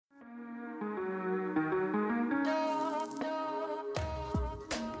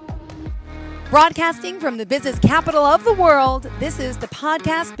Broadcasting from the business capital of the world, this is the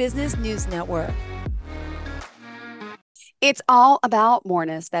Podcast Business News Network. It's all about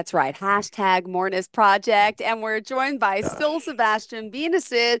Moreness. That's right. Hashtag Moreness-Project. And we're joined by Syl Sabastian, Beena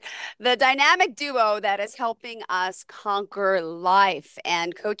Sidd, the dynamic duo that is helping us conquer life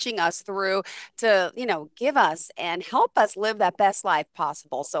and coaching us through to, give us and help us live that best life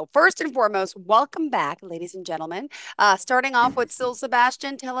possible. So first and foremost, welcome back, ladies and gentlemen. Starting off with Syl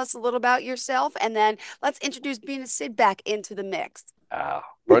Sabastian, tell us a little about yourself, and then let's introduce Beena Sidd back into the mix. Oh,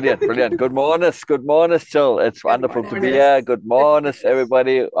 brilliant. Good morning, Syl. It's wonderful to be here. Good morning,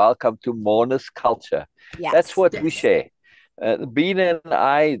 everybody. Welcome to Moreness-Culture. Yes. That's what we share. Beena and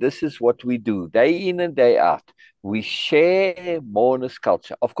I, this is what we do day in and day out. We share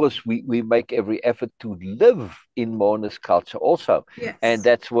Moreness-Culture. Of course, we make every effort to live in Moreness-Culture also. Yes. And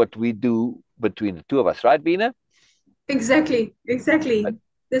that's what we do between the two of us, right, Beena? Exactly.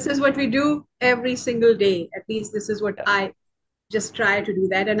 This is what we do every single day. At least this is what I just try to do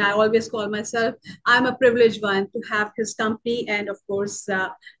that. And I always call myself, I'm a privileged one to have his company. And of course,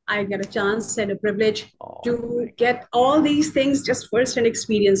 I get a chance and a privilege to get all these things just first-hand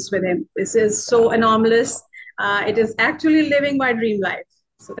experience with him. This is so anomalous. It is actually living my dream life.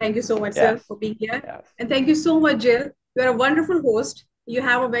 So thank you so much, Syl, for being here. Yes. And thank you so much, Jill. You're a wonderful host. You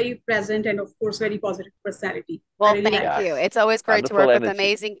have a very present and, of course, very positive personality. Well, thank you. It's always great to work with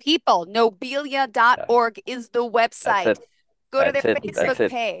amazing people. Nobelia.org is the website. Go to their Facebook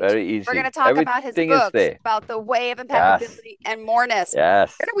page. Very easy. We're going to talk about his books, about the Way-of-Impeccability and Moreness.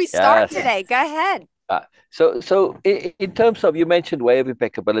 Yes. Where do we start today? Go ahead. So in terms of, you mentioned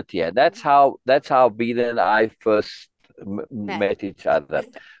Way-of-Impeccability, and that's how Beena and I first met each other.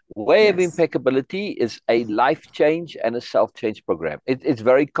 Way-of-Impeccability is a life change and a self-change program. It's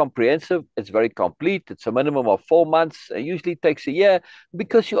very comprehensive. It's very complete. It's a minimum of 4 months. It usually takes a year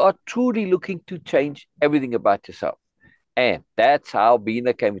because you are truly looking to change everything about yourself. And that's how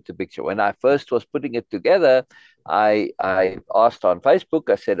Beena came into the picture. When I first was putting it together, I asked on Facebook,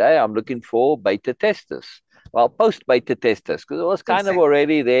 I said, hey, I'm looking for beta testers. Well, post-beta testers, because it was kind of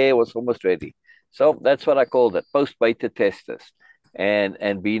already there, it was almost ready. So that's what I called it, post-beta testers. And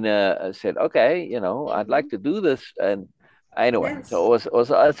Beena said, okay, I'd like to do this. And anyway, so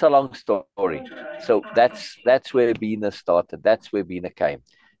it's a long story. So that's where Beena started. That's where Beena came.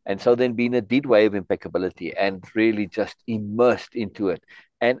 And so then Beena did Way-of-Impeccability and really just immersed into it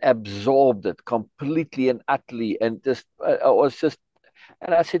and absorbed it completely and utterly. And just,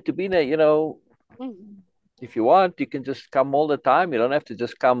 and I said to Beena, if you want, you can just come all the time. You don't have to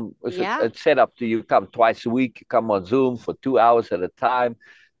just come. It's set up to you come twice a week. You come on Zoom for 2 hours at a time.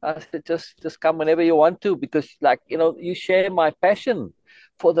 I said, just come whenever you want to, because you share my passion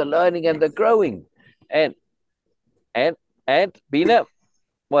for the learning and the growing. And Beena,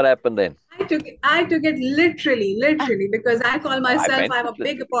 what happened then? I took it literally, because I call myself, I'm a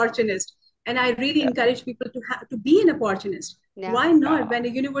big opportunist. And I really encourage people to be an opportunist. Yeah. Why not? When the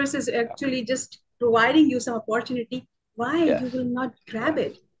universe is actually just providing you some opportunity, why you will not grab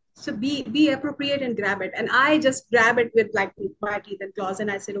it? So be appropriate and grab it. And I just grab it with my teeth and claws. And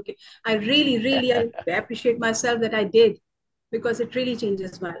I said, okay, I really appreciate myself that I did, because it really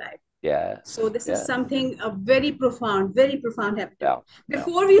changes my life. Yeah. So this is something very profound happened.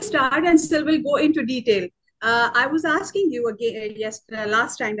 Before we start, and still will go into detail, I was asking you again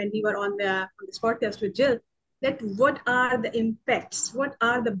last time when we were on this podcast with Jill, that what are the impacts, what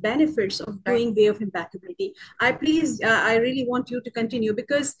are the benefits of doing Way-of-Impeccability? I really want you to continue,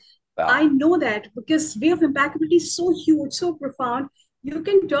 because I know that because Way-of-Impeccability is so huge, so profound. You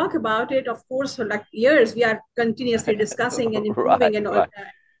can talk about it, of course, for years. We are continuously discussing and improving and all that.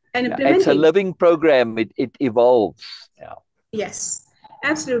 And it's a living program. It evolves. Yeah. Yes,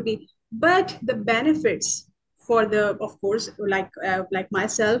 absolutely. But the benefits for of course, like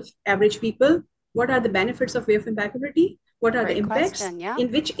myself, average people, what are the benefits of Way-of-Impeccability? What are the impacts? In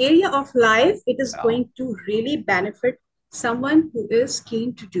which area of life it is going to really benefit someone who is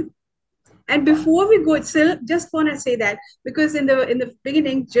keen to do? And before we go, Syl, just want to say that, because in the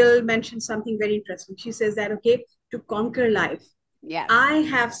beginning, Jill mentioned something very interesting. She says that, okay, to conquer life. Yes. I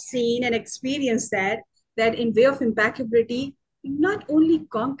have seen and experienced that in Way-of-Impeccability, not only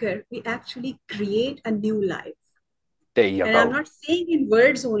conquer, we actually create a new life. There you go. I'm not saying in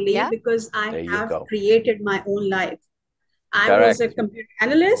words only, because I have created my own life. I was a computer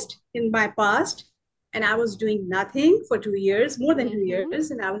analyst in my past, and I was doing nothing for 2 years, more than 2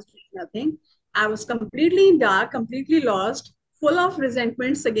 years, and I was doing nothing. I was completely in dark, completely lost, full of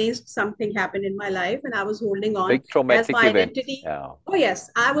resentments against something happened in my life, and I was holding on as my identity. Oh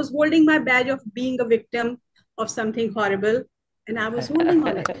yes, I was holding my badge of being a victim of something horrible, and I was holding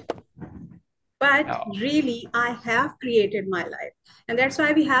on it. But really, I have created my life. And that's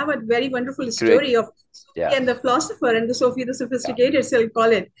why we have a very wonderful story of Sophie and the philosopher and the Sophie the sophisticated, so we'll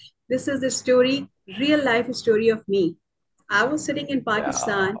call it. This is the story, real life story of me. I was sitting in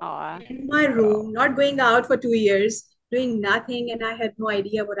Pakistan in my room, not going out for 2 years, doing nothing, and I had no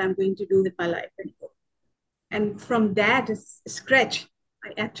idea what I'm going to do with my life anymore. And from that scratch,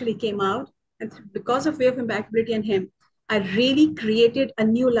 I actually came out. And because of Way-of-Impeccability and him, I really created a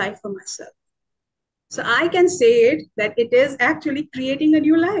new life for myself. So I can say it that it is actually creating a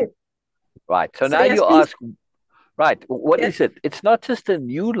new life. Right. So now you ask, right, what is it? It's not just a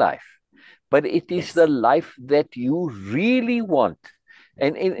new life, but it is the life that you really want.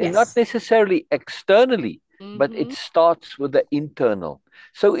 And not necessarily externally, but it starts with the internal.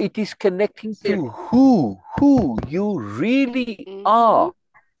 So it is connecting to who you really are,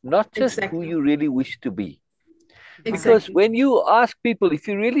 not just who you really wish to be. Because when you ask people, if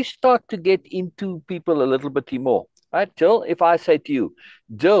you really start to get into people a little bit more, right, Jill, if I say to you,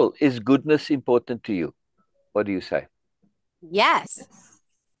 Jill, is goodness important to you? What do you say? Yes.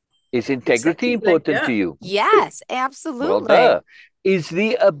 Is integrity important to you? Yes, absolutely. Well, is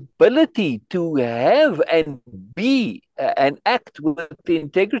the ability to have and be and act with the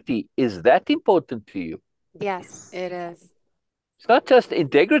integrity, is that important to you? Yes, it is. It's not just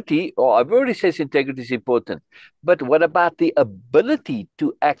integrity, or I've already said integrity is important, but what about the ability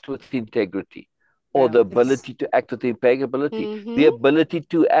to act with integrity, or the ability to act with impeccability, the ability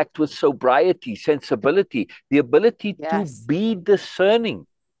to act with sobriety, sensibility, the ability to be discerning,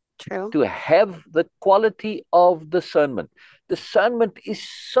 to have the quality of discernment. Discernment is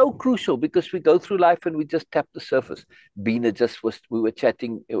so crucial because we go through life and we just tap the surface. Beena we were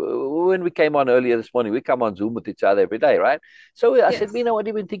chatting when we came on earlier this morning. We come on Zoom with each other every day, right? So I said, Beena, what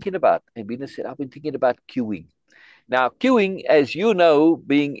have you been thinking about? And Beena said, I've been thinking about queuing. Now, queuing, as you know,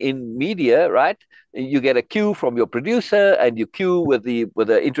 being in media, right? You get a cue from your producer and you cue with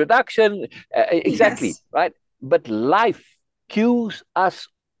the introduction. Exactly, right? But life cues us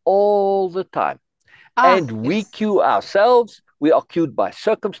all the time. And we cue ourselves. We are cued by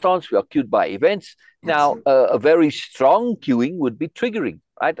circumstance. We are cued by events. Now, a very strong cueing would be triggering,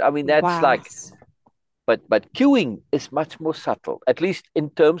 right? I mean, that's like, but cueing is much more subtle, at least in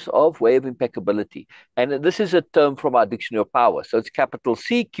terms of way of impeccability. And this is a term from our Dictionary of Power. So it's capital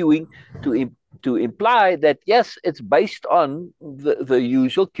C, cueing, to imply that, yes, it's based on the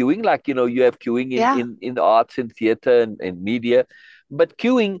usual cueing, like, you know, you have cueing in the arts, in theater, and media, but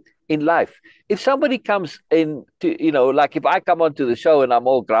cueing in life. If somebody comes in to, you know, like if I come onto the show and I'm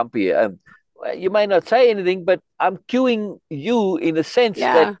all grumpy, you may not say anything, but I'm cueing you in a sense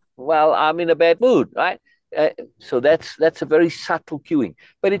that, well, I'm in a bad mood, right? So that's a very subtle cueing,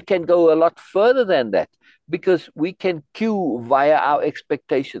 but it can go a lot further than that, because we can cue via our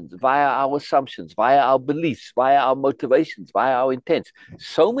expectations, via our assumptions, via our beliefs, via our motivations, via our intents.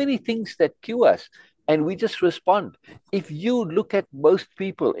 So many things that cue us, and we just respond. If you look at most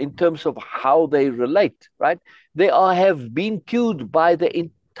people in terms of how they relate, right, they have been cued by the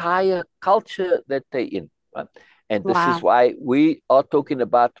entire culture that they're in, right? And this is why we are talking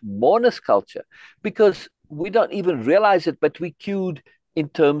about Moreness-Culture, because we don't even realize it, but we cued in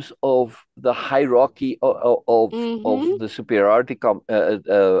terms of the hierarchy of the superiority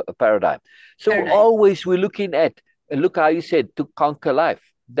paradigm. So always we're looking at, look how you said, to conquer life.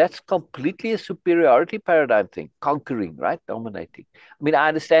 That's completely a superiority paradigm thing, conquering, right? Dominating. I mean, I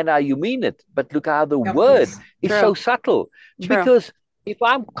understand how you mean it, but look how the word is so subtle. Because if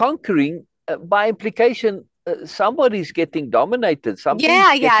I'm conquering, by implication, somebody's getting dominated.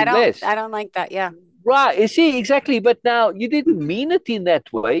 Something's getting less. I don't like that. Yeah. Right. You see, exactly. But now you didn't mean it in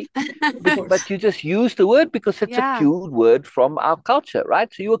that way, but you just used the word because it's a cued word from our culture,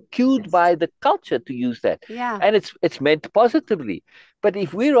 right? So you were cued by the culture to use that. Yeah. And it's meant positively. But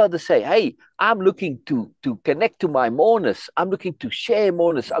if we rather say, hey, I'm looking to connect to my moreness, I'm looking to share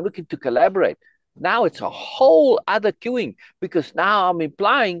moreness, I'm looking to collaborate. Now it's a whole other cueing, because now I'm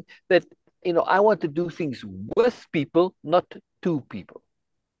implying that, you know, I want to do things with people, not to people.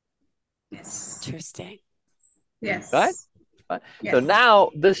 Yes. Interesting. Yes. Right? Yes. So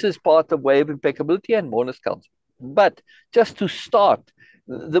now this is part of Way of Impeccability and Moreness-Culture. But just to start,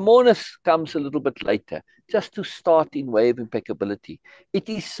 the Moreness comes a little bit later. Just to start in Way of Impeccability, it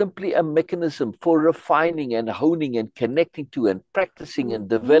is simply a mechanism for refining and honing and connecting to and practicing and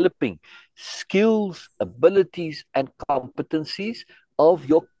developing skills, abilities, and competencies of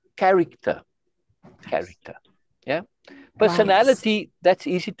your character. Yeah. Personality, that's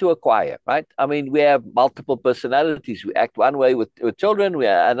easy to acquire, right? I mean, we have multiple personalities. We act one way with children, we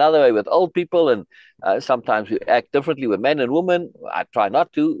are another way with old people, and sometimes we act differently with men and women. I try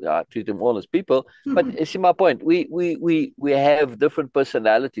not to. I treat them all as people. But you see my point. We have different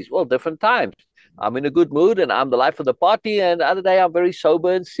personalities. Well, different times. I'm in a good mood and I'm the life of the party, and the other day I'm very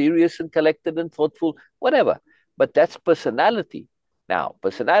sober and serious and collected and thoughtful, whatever. But that's personality. Now,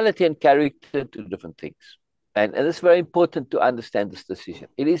 personality and character, two different things. And it's very important to understand this decision.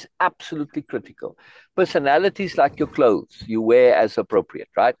 It is absolutely critical. Personality is like your clothes. You wear as appropriate,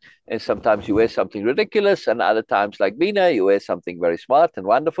 right? And sometimes you wear something ridiculous, and other times, like Beena, you wear something very smart and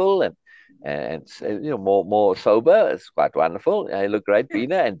wonderful, and more sober. It's quite wonderful. You look great,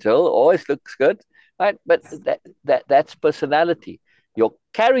 Beena, and Jill always looks good, right? But that's personality. Your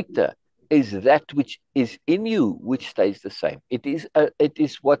character is that which is in you, which stays the same. It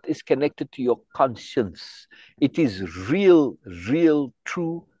is what is connected to your conscience. It is real,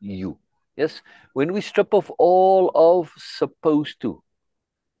 true you. Yes. When we strip off all of supposed to,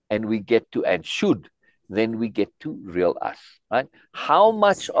 and we get to and should, then we get to real us. Right? How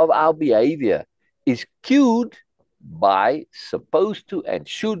much of our behavior is cued by supposed to and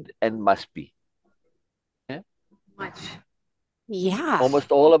should and must be? Yeah. Much. Yeah.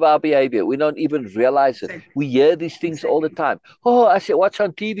 Almost all of our behavior. We don't even realize it. We hear these things all the time. Oh, I say, watch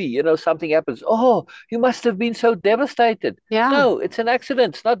on TV, something happens. Oh, you must have been so devastated. Yeah. No, it's an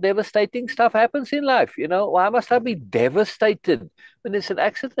accident. It's not devastating. Stuff happens in life. Why must I be devastated when it's an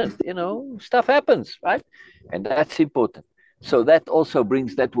accident? Stuff happens, right? And that's important. So that also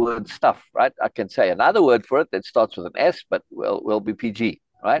brings that word stuff, right? I can say another word for it that starts with an S, but will be PG,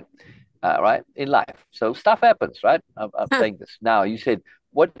 right? Right, in life. So stuff happens, right? I'm saying this. Now, you said,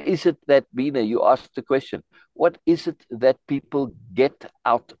 what is it that, Beena, you asked the question, what is it that people get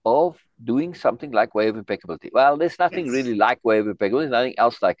out of doing something like Way of Impeccability? Well, there's nothing really like Way of Impeccability, nothing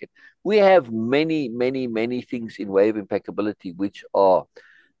else like it. We have many, many, many things in Way of Impeccability which are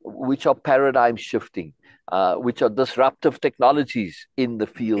paradigm shifting, which are disruptive technologies in the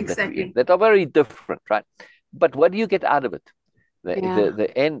field that we're in, that are very different, right? But what do you get out of it?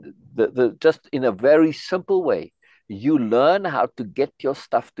 Just in a very simple way, you learn how to get your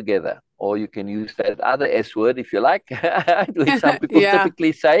stuff together, or you can use that other S word if you like, which some people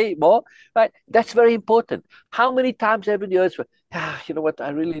typically say more, right? That's very important. How many times have you heard, you know what, I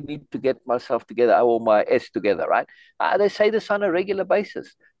really need to get myself together, or my S together, right? They say this on a regular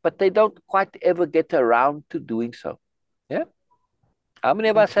basis, but they don't quite ever get around to doing so. Yeah. How many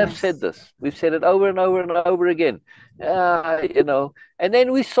of us have said this? We've said it over and over and over again, and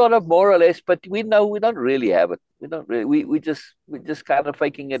then we sort of more or less, but we know we don't really have it. We don't really, we're just kind of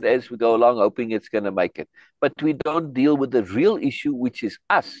faking it as we go along, hoping it's going to make it. But we don't deal with the real issue, which is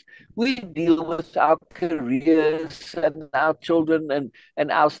us. We deal with our careers and our children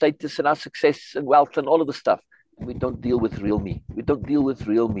and our status and our success and wealth and all of the stuff. We don't deal with real me. We don't deal with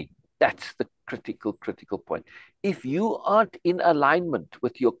real me. That's the critical point. If you aren't in alignment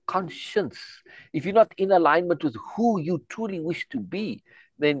with your conscience, if you're not in alignment with who you truly wish to be,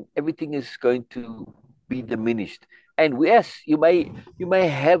 then everything is going to be diminished. And yes, you may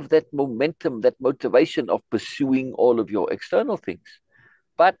have that momentum, that motivation of pursuing all of your external things.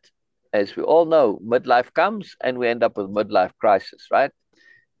 But as we all know, midlife comes and we end up with midlife crisis, right?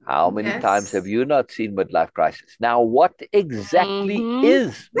 How many times have you not seen midlife crisis? Now, what exactly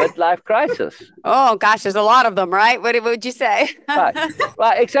is midlife crisis? Oh, gosh, there's a lot of them, right? What would you say? Right,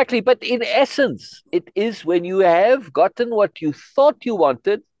 exactly. But in essence, it is when you have gotten what you thought you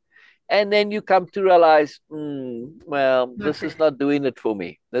wanted, and then you come to realize, this is not doing it for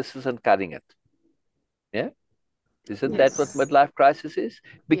me. This isn't cutting it. Yeah? Isn't that what midlife crisis is?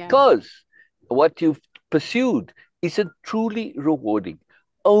 Because what you've pursued isn't truly rewarding.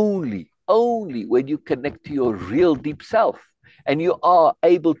 Only when you connect to your real deep self and you are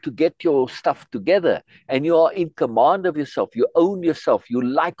able to get your stuff together and you are in command of yourself, you own yourself, you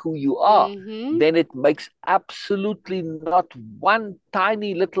like who you are, then it makes absolutely not one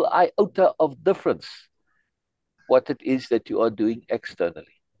tiny little iota of difference what it is that you are doing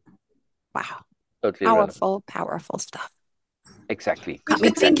externally. Wow. Totally Powerful stuff. Exactly. Got me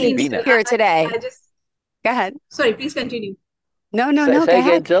thinking here today. Go ahead. Sorry, please continue. No, say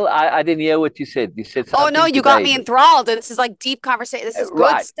again, Jill. I didn't hear what you said. You said something. Oh, no, you got me enthralled. This is like deep conversation. This is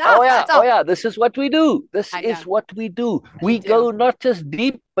good stuff. Oh, yeah. This is what we do. What we do. We go not just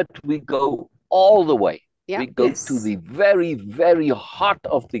deep, but we go all the way. Yep. We go to the very, very heart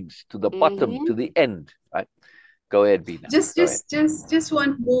of things, to the bottom, to the end, right? Go ahead, Beena. Just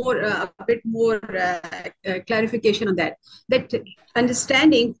want more, a bit more clarification on that. That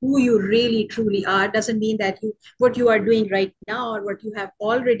understanding who you really truly are doesn't mean that what you are doing right now or what you have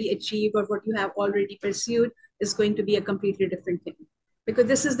already achieved or what you have already pursued is going to be a completely different thing. Because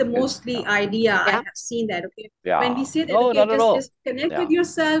this is the mostly idea I have seen that, okay, when we say that, okay, just connect with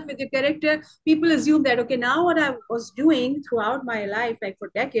yourself, with your character, people assume that, okay, now what I was doing throughout my life, like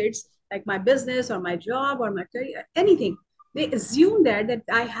for decades, like my business or my job or my career, anything, they assume that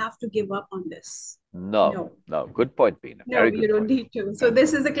I have to give up on this. No. Good point, Beena. No, you don't need to. So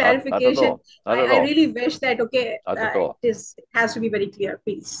this is the clarification. I really wish that, okay, it has to be very clear,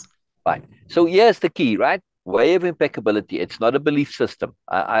 please. Fine. So here's the key, right? Way of impeccability. It's not a belief system.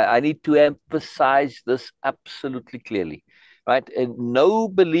 I need to emphasize this absolutely clearly, right? And no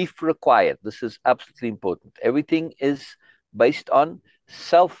belief required. This is absolutely important. Everything is based on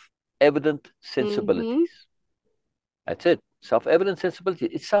self-evident sensibilities. That's it. Self-evident sensibility.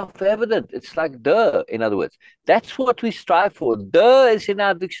 It's self-evident. It's like duh, in other words. That's what we strive for. Duh is in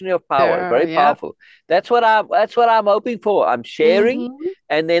our dictionary of power. Very powerful. That's what I'm hoping for. I'm sharing,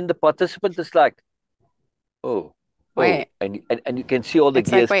 and then the participant is like, wait, and you can see all the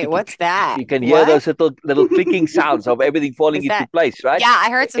gears. Like, wait, what's that? You can hear those little clicking sounds of everything falling into place, right? Yeah,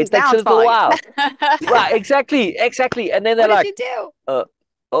 I heard some sounds. It takes a little while. Right, exactly. And then they're what like, did you do?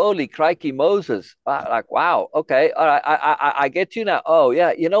 Holy crikey, Moses! Like, wow, okay, all right, I get you now. Oh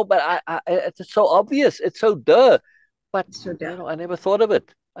yeah, but it's so obvious. It's so duh. But I never thought of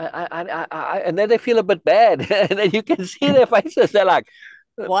it. And then they feel a bit bad, and then you can see their faces. They're like,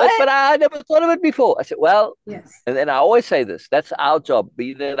 what? But I never thought of it before. I said, well, yes. And then I always say this, that's our job.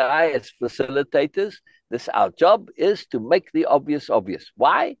 Beena and I as facilitators, our job is to make the obvious obvious.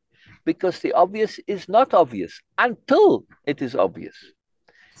 Why? Because the obvious is not obvious until it is obvious.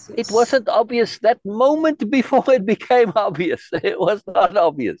 Yes. It wasn't obvious that moment before it became obvious. It was not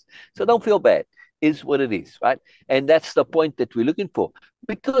obvious. So don't feel bad. Is what it is, right? And that's the point that we're looking for.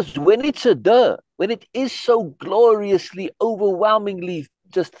 Because when it's a duh, when it is so gloriously, overwhelmingly,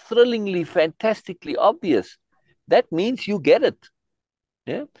 just thrillingly, fantastically obvious, that means you get it.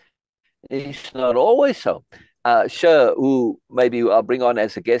 Yeah, it's not always so. Sure, who maybe I'll bring on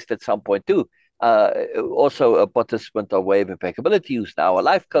as a guest at some point too. Also a participant of Way of Impeccability, who's now a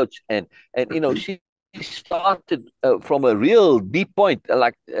life coach, and she started from a real deep point,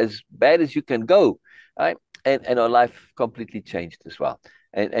 like as bad as you can go, right? And her life completely changed as well.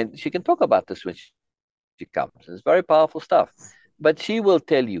 And she can talk about this when she comes. It's very powerful stuff. But she will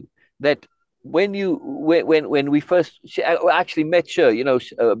tell you that when we first, she actually met her,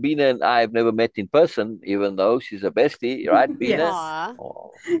 Beena and I have never met in person, even though she's a bestie, right, Beena? Yes.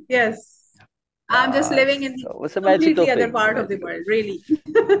 Oh. Yes. I'm just living in completely other part of the world, really.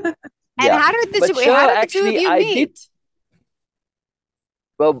 And how did the two of you meet?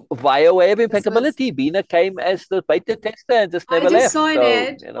 Well, via Way of Impeccability, Beena came as the beta tester and just never left. I just saw an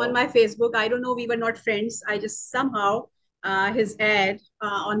ad on my Facebook. I don't know, we were not friends. I just somehow, his ad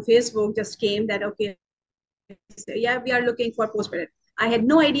on Facebook just came that, okay, so yeah, we are looking for postgraduate. I had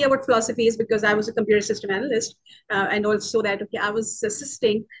no idea what philosophy is because I was a computer system analyst. And also that, okay, I was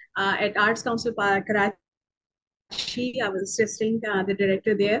assisting at Arts Council Karachi. I was assisting the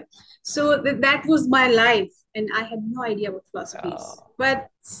director there. So that was my life. And I had no idea what philosophy is. But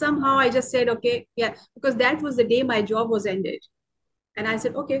somehow I just said, okay, yeah, because that was the day my job was ended. And I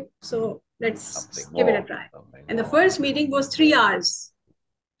said, okay, so let's give it a try. And the first meeting was 3 hours.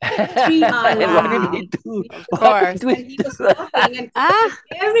 3 hours. Of course. And he was talking and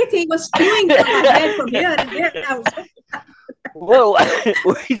everything was flowing from my head from here and there. Well,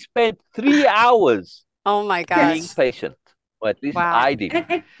 we spent 3 hours. Oh my gosh. Being patient. Or at least I did.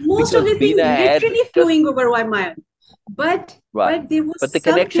 And most of the things literally flowing over my mind. But there was the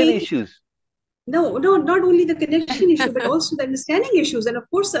connection issues. No, not only the connection issue, but also the understanding issues. And of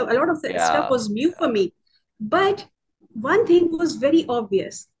course, a lot of the stuff was new for me. But one thing was very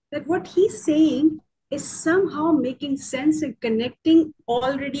obvious, that what he's saying is somehow making sense and connecting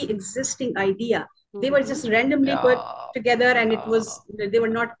already existing idea. They were just randomly put together and they were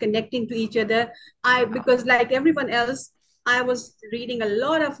not connecting to each other. Because like everyone else, I was reading a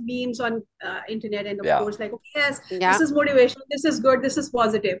lot of memes on internet and of course like, okay, yes, this is motivational, this is good, this is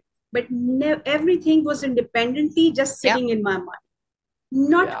positive. But everything was independently just sitting in my mind,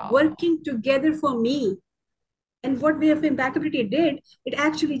 not working together for me. And what Way of Impeccability did, it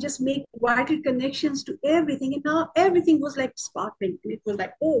actually just made vital connections to everything. And now everything was like sparkling. And it was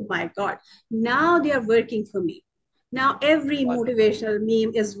like, oh my God, now they are working for me. Now every motivational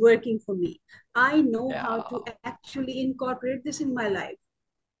meme is working for me. I know how to actually incorporate this in my life.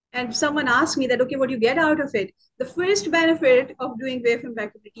 and someone asked me that, okay, what do you get out of it? The first benefit of doing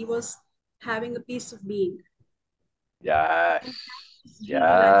Way-of-Impeccability was having a piece of being. Yes. And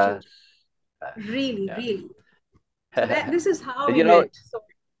that is really Yes. life-changing. Really, Yes. really. So this is how And we met. So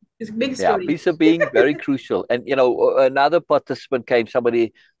it's a big yeah, story. piece of being very crucial. And another participant came,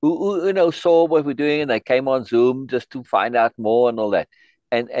 somebody who saw what we're doing, and they came on Zoom just to find out more and all that.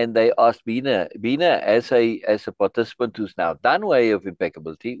 And they asked Beena, as a participant who's now done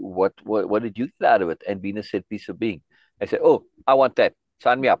Way-of-Impeccability, what did you get out of it? And Beena said, piece of being. I said, oh, I want that.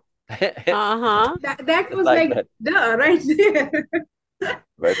 Sign me up. Uh-huh. That was like like, that. duh, right there.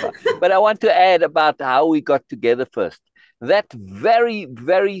 Very fun. But I want to add about how we got together first. That very,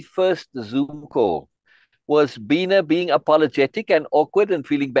 very first Zoom call was Beena being apologetic and awkward and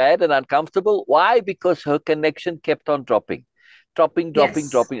feeling bad and uncomfortable. Why? Because her connection kept on dropping. Dropping. Yes.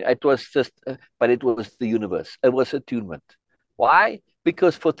 It was just, but it was the universe. It was attunement. Why?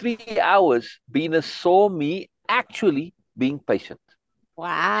 Because for 3 hours, Beena saw me actually being patient. She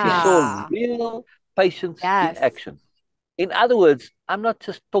saw Wow. real patience in Yes. action. In other words, I'm not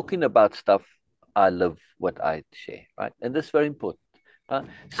just talking about stuff. I live what I share, right? And this is very important. I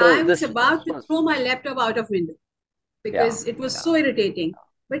So was this about to was, throw my laptop out of window yeah, because it was yeah. so irritating.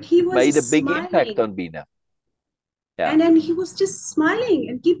 But he was Made a big impact smiling. on Beena. Yeah. And then he was just smiling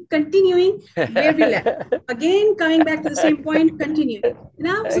and keep continuing where we left. Again, coming back to the same point, continuing. And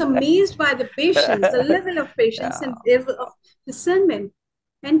I was amazed by the patience, the level of patience Yeah, and level of discernment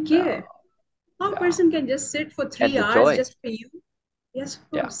and yeah, care. How a yeah. person can just sit for And three the hours joy. just for you? Yes, of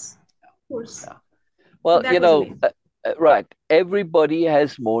Yeah, course. Of course. yeah. So Well, that was amazing. right. Everybody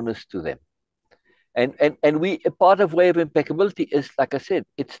has moreness to them. And we, a part of Way of Impeccability is, like I said,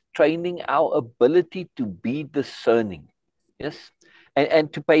 it's training our ability to be discerning. Yes.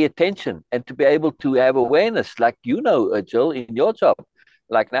 And to pay attention and to be able to have awareness, like Jill, in your job.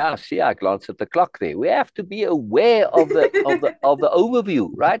 Like now, see, I glance at the clock there. We have to be aware of the overview,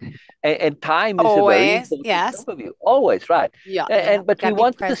 right? And time is a very Always. important Yes. overview. Always, right? Yeah. But we Gotta be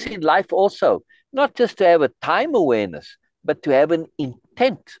want this present. in life also, not just to have a time awareness, but to have an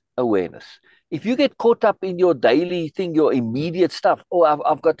intent awareness. If you get caught up in your daily thing, your immediate stuff, oh,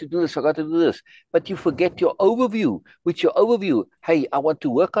 I've got to do this, I've got to do this, but you forget your overview, hey, I want to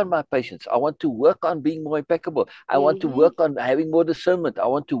work on my patience. I want to work on being more impeccable. I want to work on having more discernment. I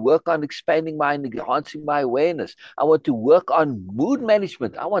want to work on expanding my and enhancing my awareness. I want to work on mood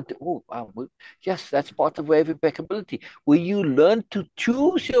management. I want to, yes, that's part of Way of Impeccability, where you learn to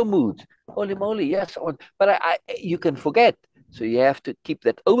choose your moods. Holy moly, yes. But you can forget. So you have to keep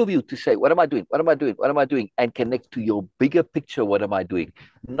that overview to say, what am I doing? What am I doing? What am I doing? And connect to your bigger picture. What am I doing?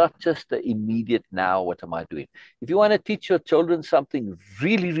 Not just the immediate now. What am I doing? If you want to teach your children something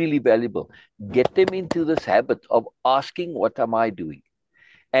really, really valuable, get them into this habit of asking, what am I doing?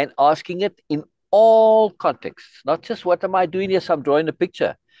 And asking it in all contexts, not just what am I doing? Yes, I'm drawing a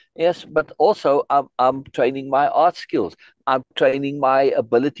picture. Yes, but also I'm training my art skills. I'm training my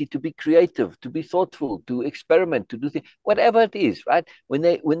ability to be creative, to be thoughtful, to experiment, to do things, whatever it is, right? When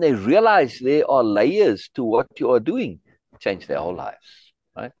they realize there are layers to what you are doing, change their whole lives,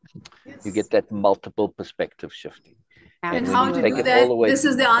 right? Yes. You get that multiple perspective shifting. And when how you to take do it all the that, way this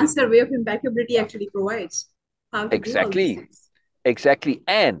is the answer Way of Impeccability actually provides. How to do all these exactly, things. exactly.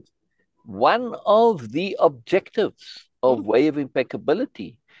 And one of the objectives of Way of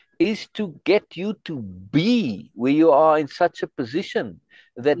Impeccability is to get you to be where you are in such a position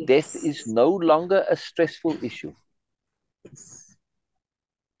that death is no longer a stressful issue. Yes.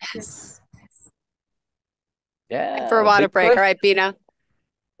 Yes. Yeah. For a water break. All right, Beena.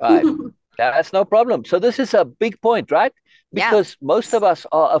 Right. That's no problem. So this is a big point, right? Because most of us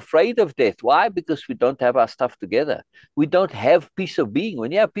are afraid of death. Why? Because we don't have our stuff together. We don't have peace of being.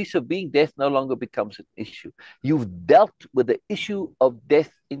 When you have peace of being, death no longer becomes an issue. You've dealt with the issue of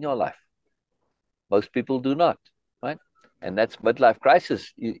death in your life. Most people do not, right? And that's midlife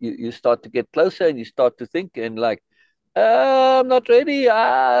crisis. You start to get closer and you start to think and like, I'm not ready.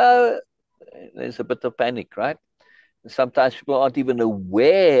 There's a bit of panic, right? Sometimes people aren't even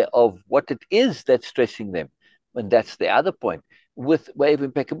aware of what it is that's stressing them. And that's the other point. With Way of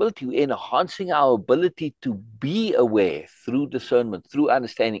Impeccability, we're enhancing our ability to be aware through discernment, through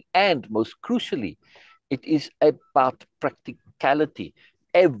understanding, and most crucially, it is about practicality.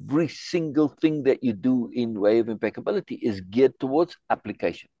 Every single thing that you do in Way of Impeccability is geared towards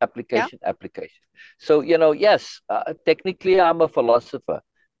application, application, application. So, yes, technically I'm a philosopher.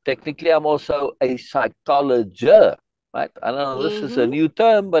 Technically, I'm also a psychologist. Right? I know this is a new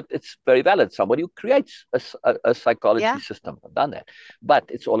term, but it's very valid. Somebody who creates a psychology system. I've done that. But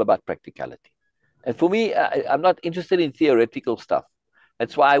it's all about practicality. And for me, I'm not interested in theoretical stuff.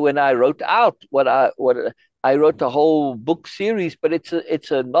 That's why when I wrote out what I wrote a whole book series, but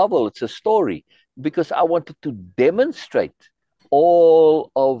it's a novel, it's a story, because I wanted to demonstrate all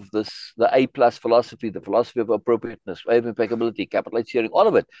of this, the A+ philosophy, the philosophy of appropriateness, Way-of-Impeccability, capital H sharing, all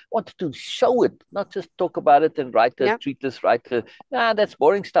of it. I wanted to show it, not just talk about it and write a treatise, that's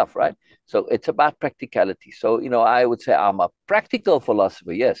boring stuff, right? So it's about practicality. So, I would say I'm a practical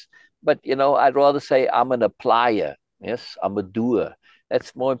philosopher, yes. But, I'd rather say I'm an applier. Yes, I'm a doer.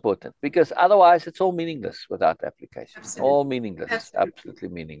 That's more important, because otherwise it's all meaningless without application. Absolutely. All meaningless, absolutely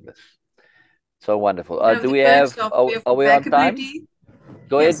meaningless. So wonderful. Do we are we on time?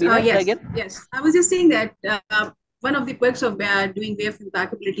 Go ahead, Beena, say again. Yes, I was just saying that one of the perks of doing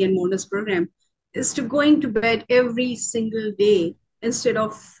Way-of-Impeccability and Moreness program is to going to bed every single day instead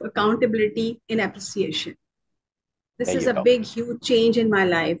of accountability in appreciation. This is a big, huge change in my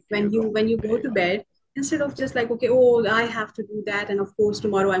life. When you go to bed, instead of just like, okay, oh, I have to do that, and of course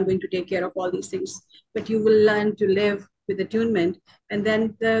tomorrow I'm going to take care of all these things, but you will learn to live with attunement, and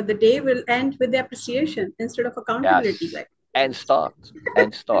then the day will end with the appreciation instead of accountability. Yes. And start.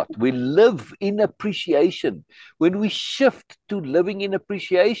 We live in appreciation. When we shift to living in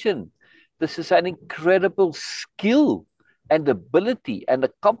appreciation, this is an incredible skill and ability and a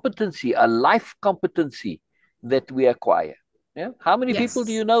competency, a life competency that we acquire. Yeah. How many people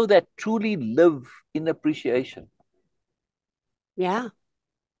do you know that truly live in appreciation? Yeah.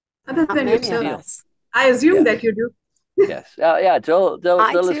 Other than yourself. I assume that you do. Yes. Jill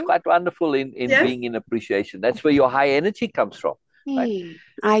is quite wonderful in being in appreciation. That's where your high energy comes from. Right?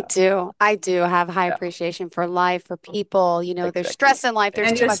 I do have high appreciation for life, for people. There's stress in life.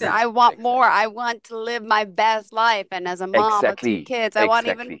 There's too much. I want more. I want to live my best life. And as a mom of 2 kids, I want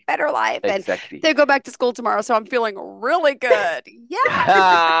even better life. And they go back to school tomorrow, so I'm feeling really good.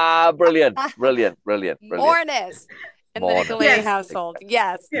 Yeah. Brilliant. Moreness in the Nicolini household.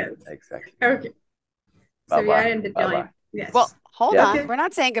 Yes. Exactly. Okay. So we are in the time. Yes. Well, hold on. We're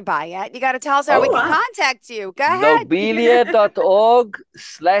not saying goodbye yet. You got to tell us how we can contact you. Go ahead.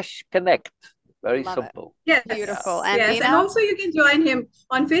 Nobelia.org/connect. Very simple. Yes. Beautiful. And and also you can join him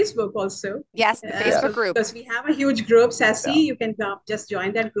on Facebook also. Yes, the Facebook group. Because we have a huge group, Sassy. You can just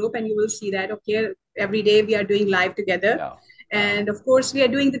join that group and you will see that, okay, every day we are doing live together. Yeah. And of course, we are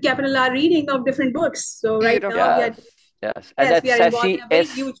doing the capital R reading of different books. So right now we are... Yes. And that's we are involved in a very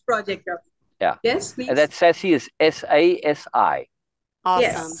huge project. Yeah. Yes, please. And that Sassy is SASI. Awesome.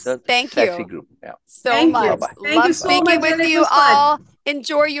 Yes. Thank Sassy you group. Yeah. so much. Thank you so speaking much. with you all.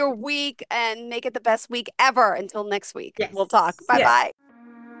 Enjoy your week and make it the best week ever. Until next week. Yes. We'll talk. Bye-bye.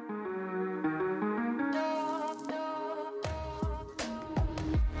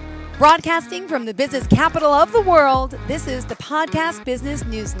 Broadcasting from the business capital of the world, this is the Podcast Business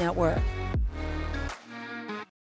News Network.